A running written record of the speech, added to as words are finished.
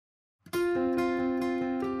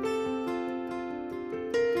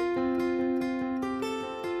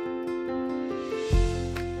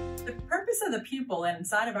purpose of the pupil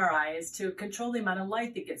inside of our eye is to control the amount of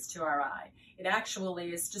light that gets to our eye. It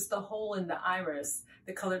actually is just the hole in the iris,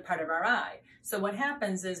 the colored part of our eye. So what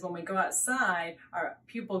happens is when we go outside, our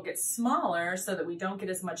pupil gets smaller so that we don't get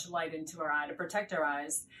as much light into our eye to protect our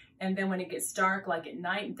eyes. And then when it gets dark, like at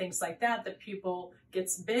night and things like that, the pupil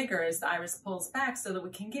gets bigger as the iris pulls back so that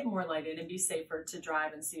we can get more light in and be safer to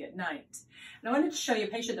drive and see at night. And I wanted to show you a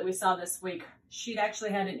patient that we saw this week. She'd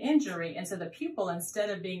actually had an injury, and so the pupil, instead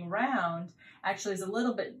of being round, actually is a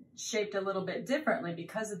little bit shaped a little bit differently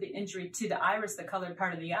because of the injury to the iris, the colored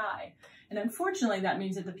part of the eye. And unfortunately, that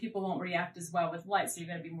means that the pupil won't react as well with light, so you're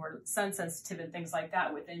going to be more sun sensitive and things like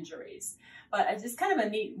that with injuries. But it's just kind of a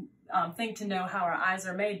neat thing to know how our eyes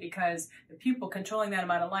are made, because the pupil controlling that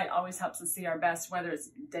amount of light always helps us see our best, whether it's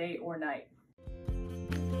day or night.